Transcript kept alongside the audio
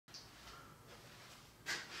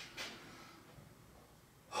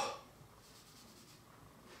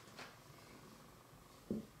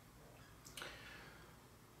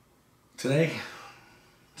Today,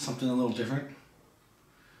 something a little different.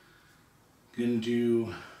 Gonna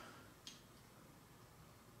do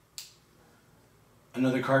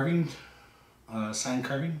another carving, sign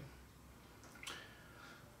carving.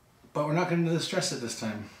 But we're not gonna distress it this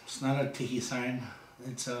time. It's not a tiki sign,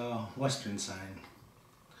 it's a Western sign.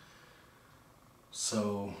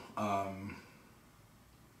 So,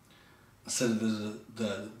 instead of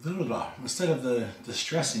the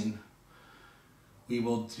distressing, we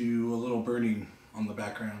will do a little burning on the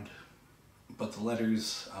background, but the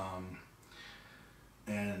letters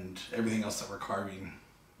and everything else that we're carving,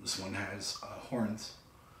 this one has horns,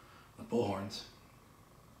 bull horns,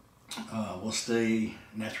 will stay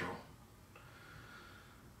natural.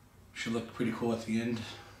 Should look pretty cool at the end.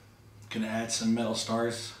 Gonna add some metal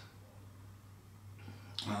stars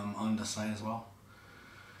on the sign as well.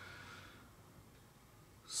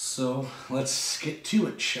 So let's get to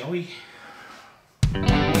it, shall we?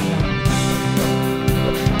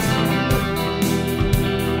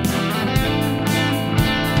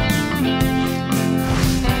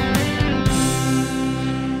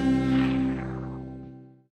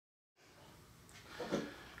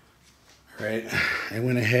 Alright, I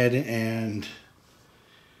went ahead and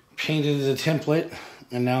painted the template,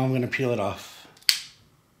 and now I'm going to peel it off.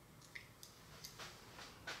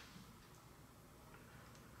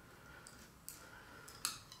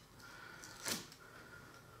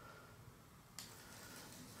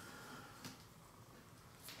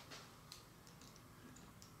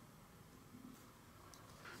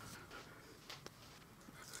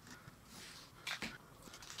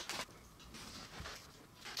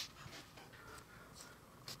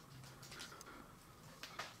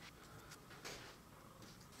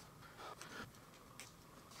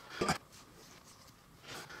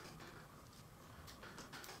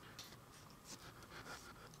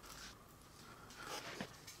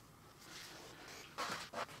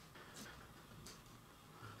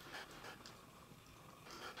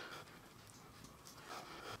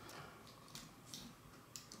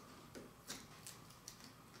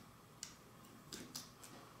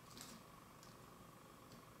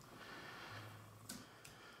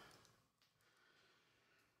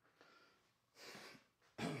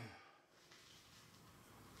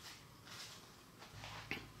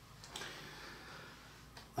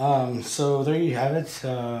 So there you have it.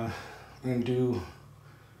 I'm going to do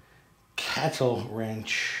cattle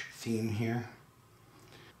ranch theme here.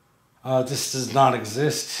 This does not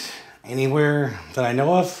exist anywhere that I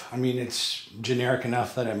know of. I mean, it's generic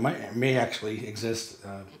enough that it may actually exist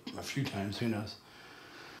a few times, who knows.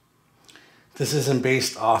 This isn't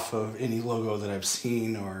based off of any logo that I've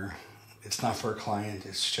seen, or it's not for a client.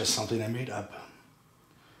 It's just something I made up.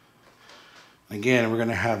 Again, we're going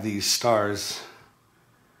to have these stars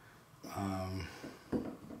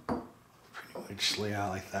pretty much lay out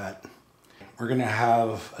like that. We're going to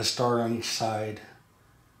have a star on each side.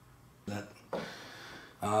 That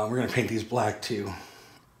we're going to paint these black too.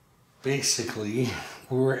 Basically,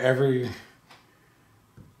 wherever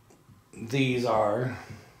these are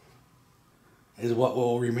is what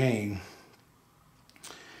will remain.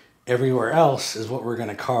 Everywhere else is what we're going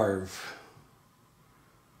to carve.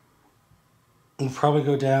 We'll probably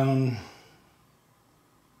go down,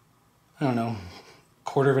 I don't know,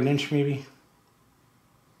 1/4 of an inch maybe.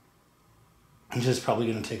 It's just probably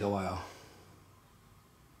going to take a while.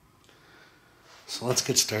 So let's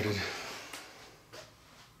get started.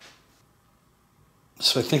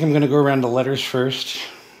 So I think I'm going to go around the letters first.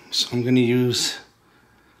 So I'm going to use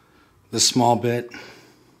this small bit.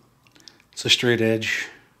 It's a straight edge.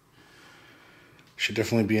 Should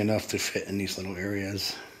definitely be enough to fit in these little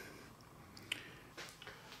areas.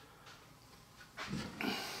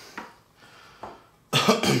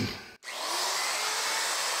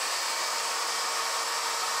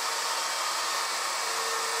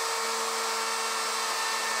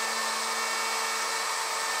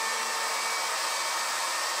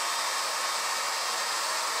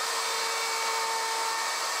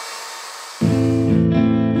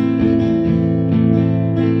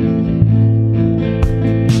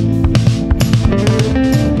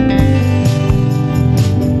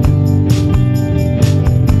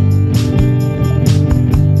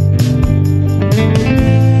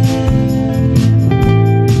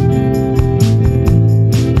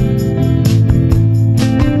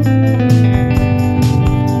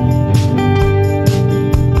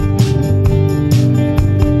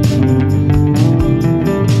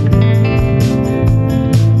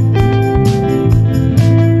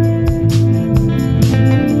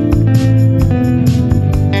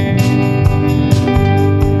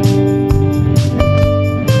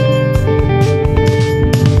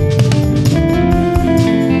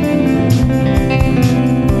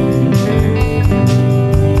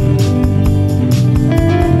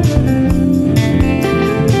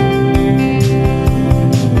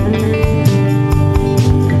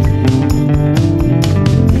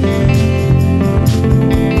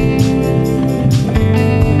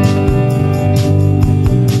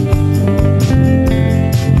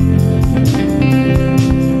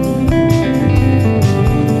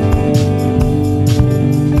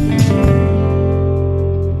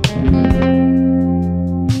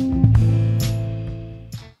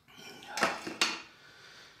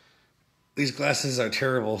 These glasses are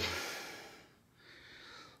terrible.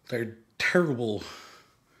 They're terrible.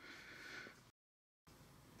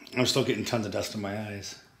 I'm still getting tons of dust in my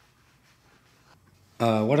eyes.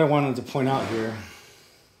 What I wanted to point out here,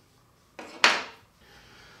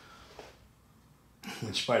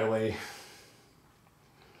 which by the way,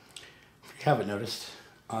 if you haven't noticed,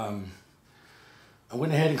 I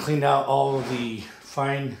went ahead and cleaned out all of the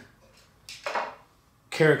fine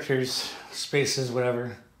characters, spaces,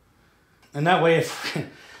 whatever. And that way, if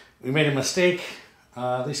we made a mistake,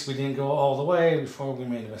 at least we didn't go all the way before we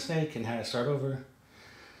made a mistake and had to start over.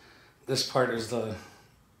 This part is the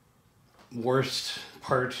worst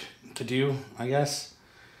part to do, I guess.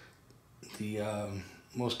 The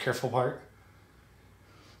most careful part.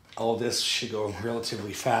 All of this should go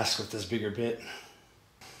relatively fast with this bigger bit.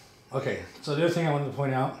 Okay, so the other thing I wanted to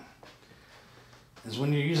point out is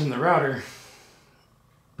when you're using the router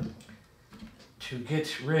to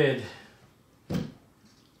get rid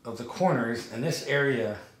of the corners in this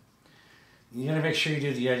area, you gotta make sure you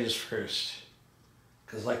do the edges first.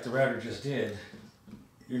 Because like the router just did,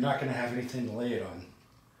 you're not gonna have anything to lay it on.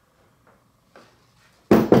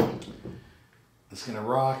 It's gonna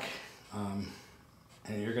rock, and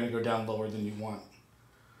you're gonna go down lower than you want.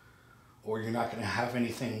 Or you're not gonna have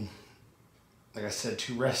anything, like I said,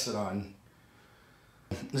 to rest it on.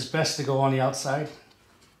 It's best to go on the outside.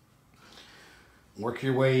 Work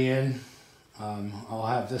your way in. I'll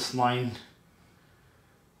have this line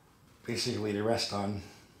basically to rest on.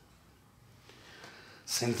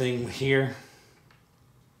 Same thing here.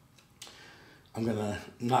 I'm gonna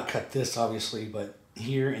not cut this obviously, but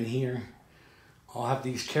here and here, I'll have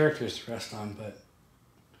these characters to rest on, but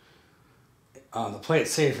to play it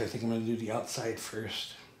safe, I think I'm gonna do the outside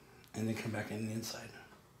first and then come back in the inside.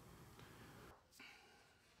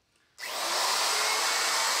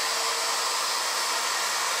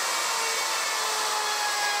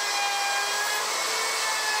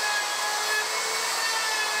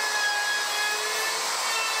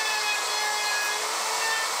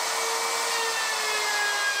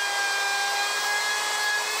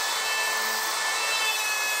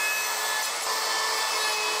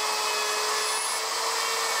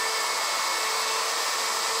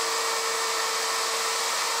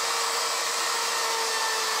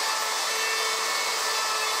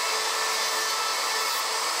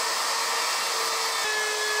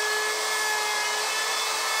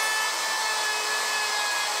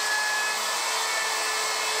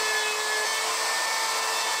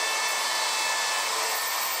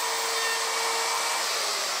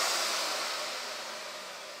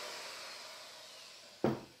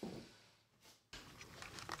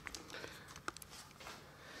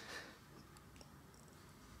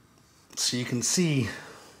 So you can see,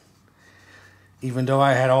 even though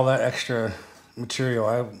I had all that extra material,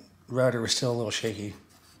 the router was still a little shaky.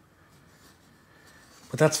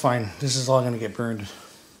 But that's fine. This is all going to get burned.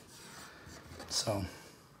 So,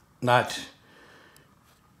 not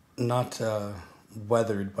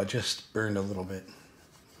weathered, but just burned a little bit.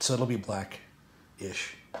 So it'll be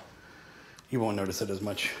black-ish. You won't notice it as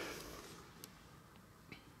much.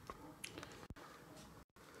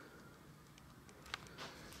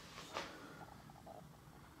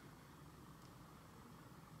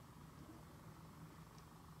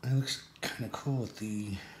 It looks kind of cool with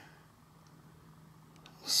the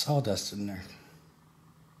sawdust in there.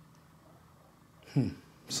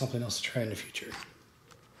 Something else to try in the future.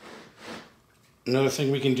 Another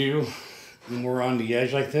thing we can do when we're on the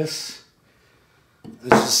edge like this is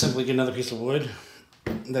just simply get another piece of wood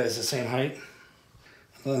that is the same height.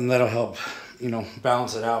 And that'll help,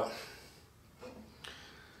 balance it out.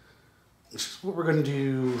 This is what we're going to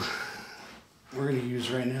do. We're going to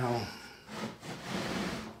use right now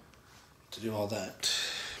to do all that.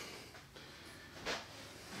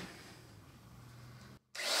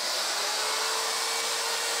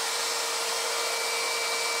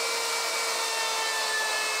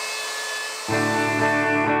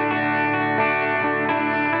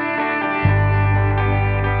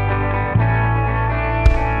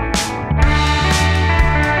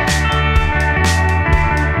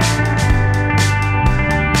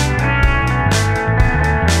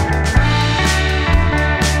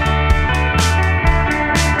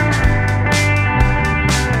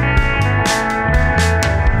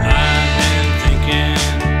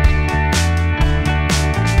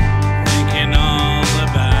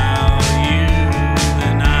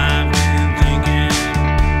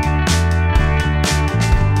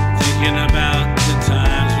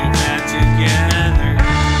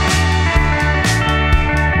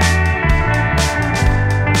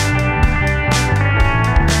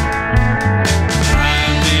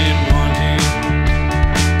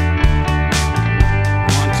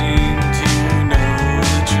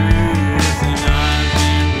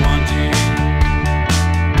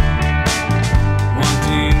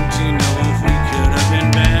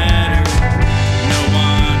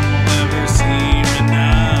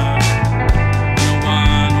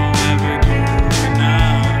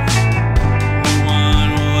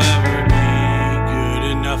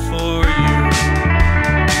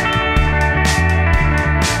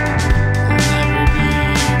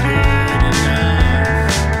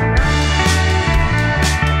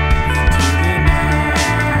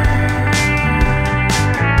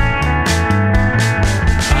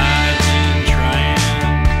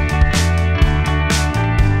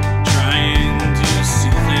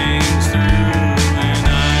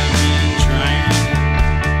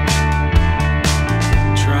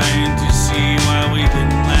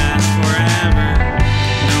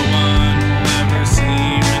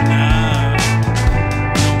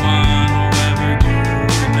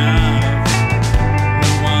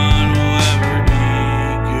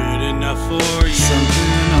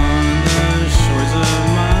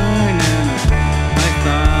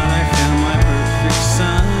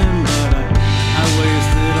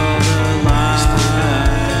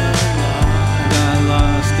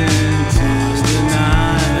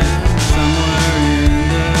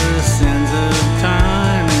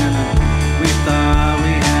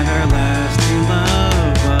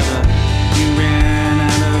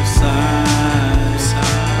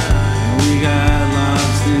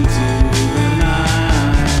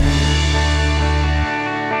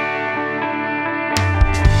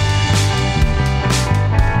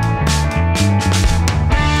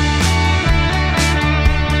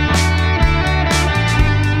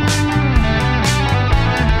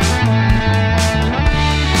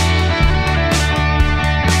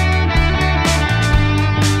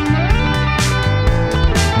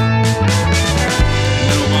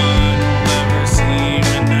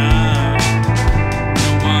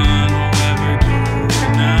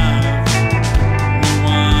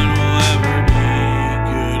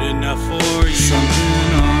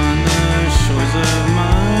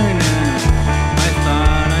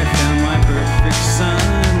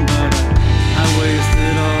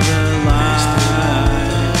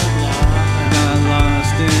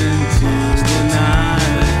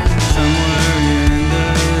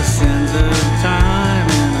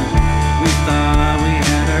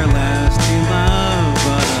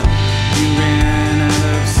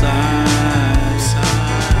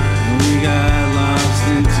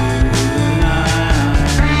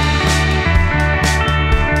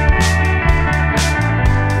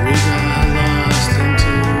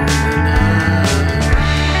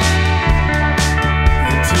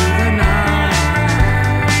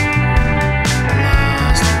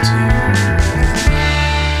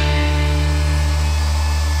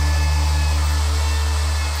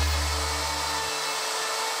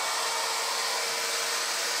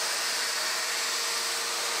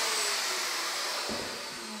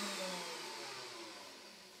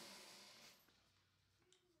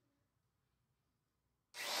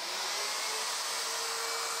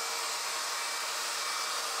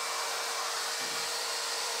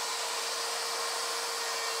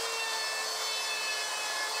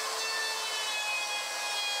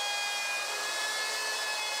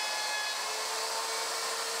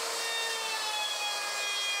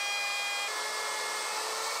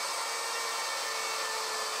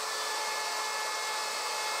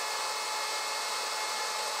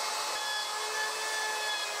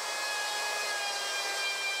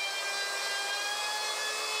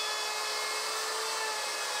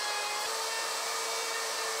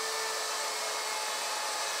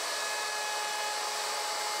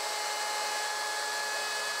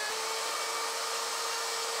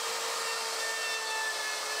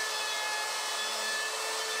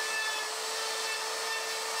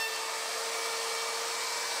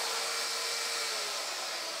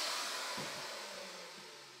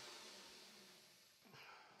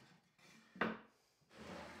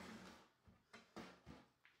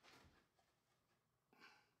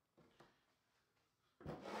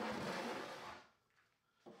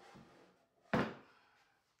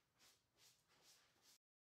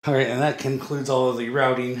 All right, and that concludes all of the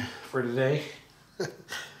routing for today.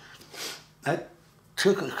 That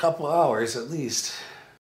took a couple hours at least.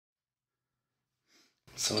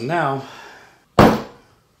 So now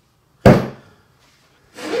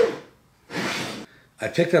I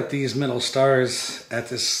picked up these metal stars at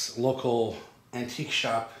this local antique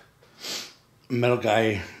shop. Metal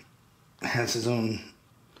guy has his own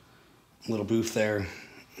little booth there.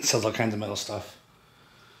 Sells all kinds of metal stuff.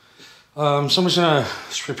 So I'm just gonna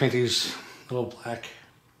spray paint these a little black.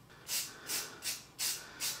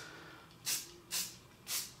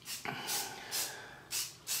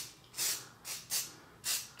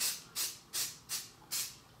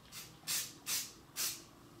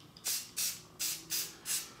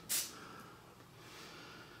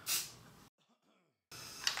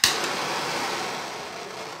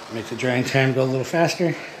 Make the drying time go a little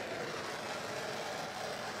faster.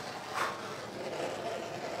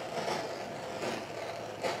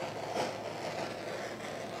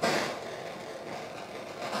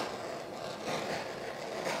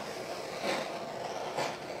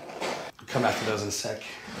 Come back to those in a sec.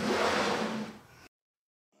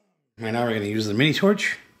 Right now we're going to use the mini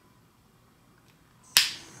torch.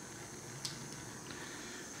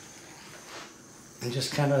 And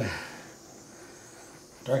just kind of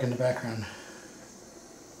darken the background.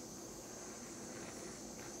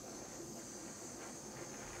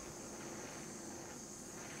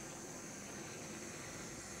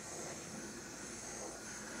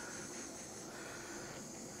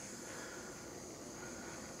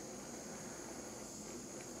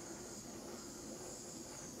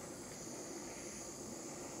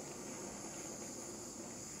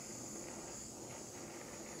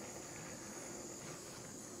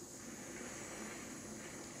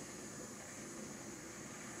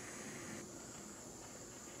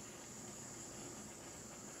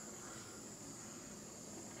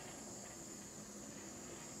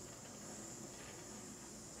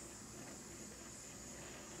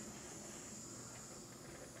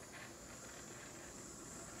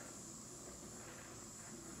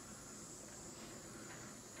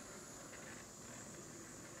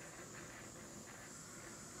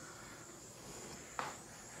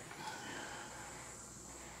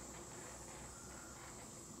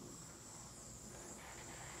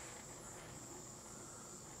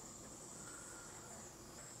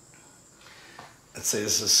 I'd say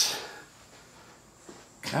this is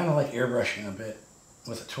kind of like airbrushing a bit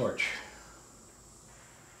with a torch.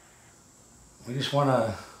 We just want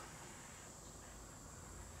to,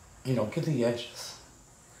 get the edges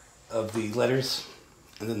of the letters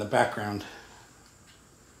and then the background.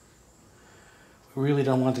 We really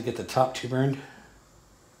don't want to get the top too burned.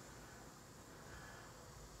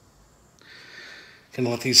 Gonna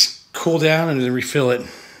let these cool down and then refill it.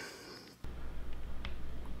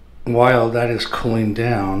 While that is cooling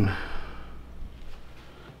down,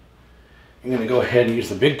 I'm going to go ahead and use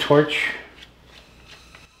the big torch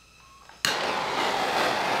to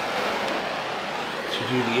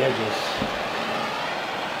do the edges.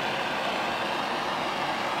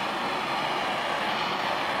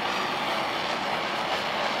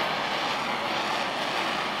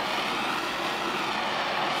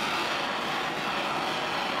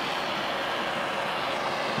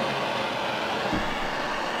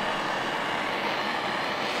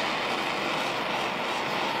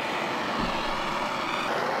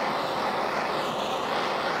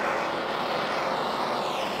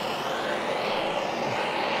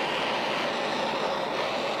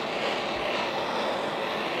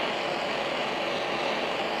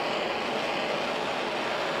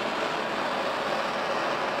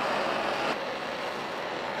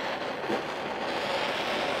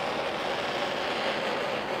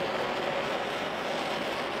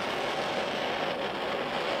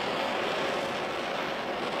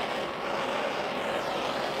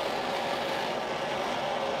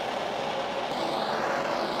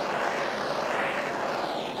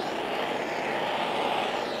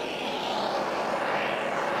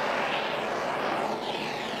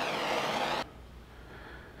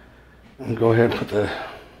 And go ahead and put the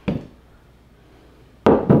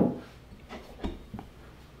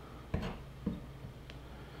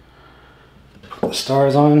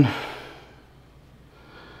stars on.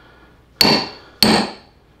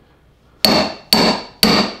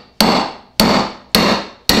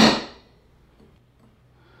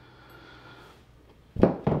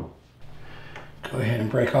 Go ahead and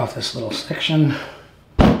break off this little section.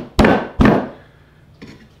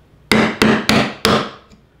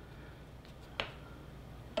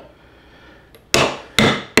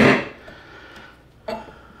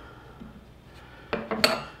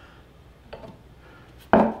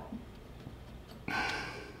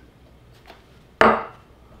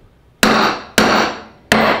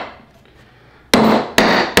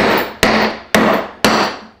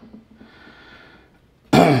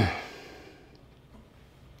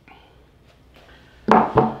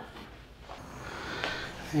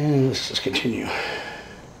 let's just continue.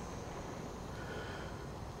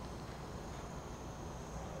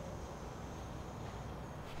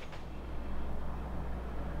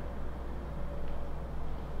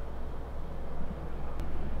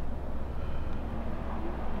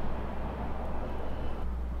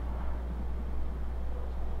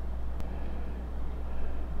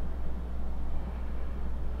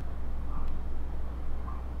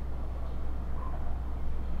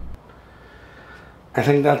 I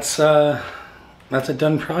think that's a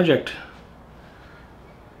done project.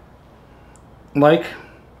 Like,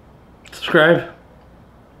 subscribe.